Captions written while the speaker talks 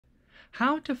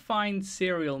How to find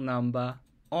serial number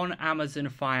on Amazon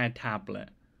Fire Tablet.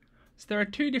 So there are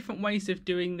two different ways of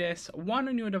doing this, one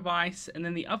on your device, and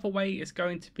then the other way is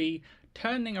going to be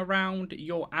turning around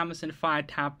your Amazon Fire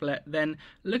Tablet, then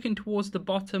looking towards the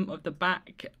bottom of the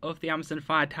back of the Amazon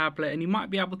Fire Tablet, and you might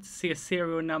be able to see a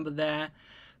serial number there.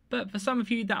 But for some of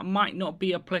you that might not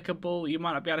be applicable, you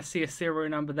might not be able to see a serial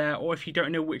number there, or if you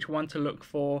don't know which one to look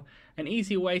for, an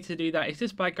easy way to do that is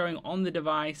just by going on the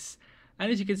device.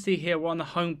 And as you can see here, we're on the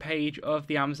home page of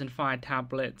the Amazon Fire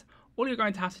Tablet. All you're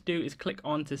going to have to do is click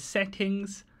on to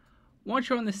Settings. Once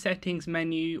you're on the Settings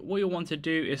menu, what you'll want to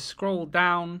do is scroll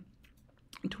down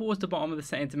towards the bottom of the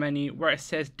Settings menu where it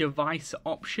says Device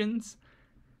Options.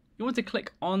 You want to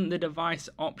click on the Device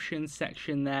Options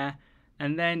section there,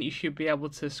 and then you should be able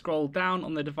to scroll down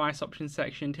on the Device Options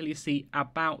section until you see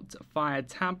About Fire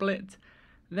Tablet.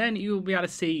 Then you will be able to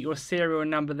see your serial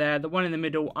number there. The one in the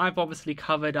middle, I've obviously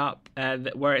covered up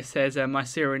where it says my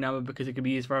serial number because it can be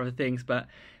used for other things, but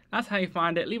that's how you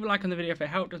find it. Leave a like on the video if it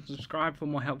helped and subscribe for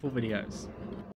more helpful videos.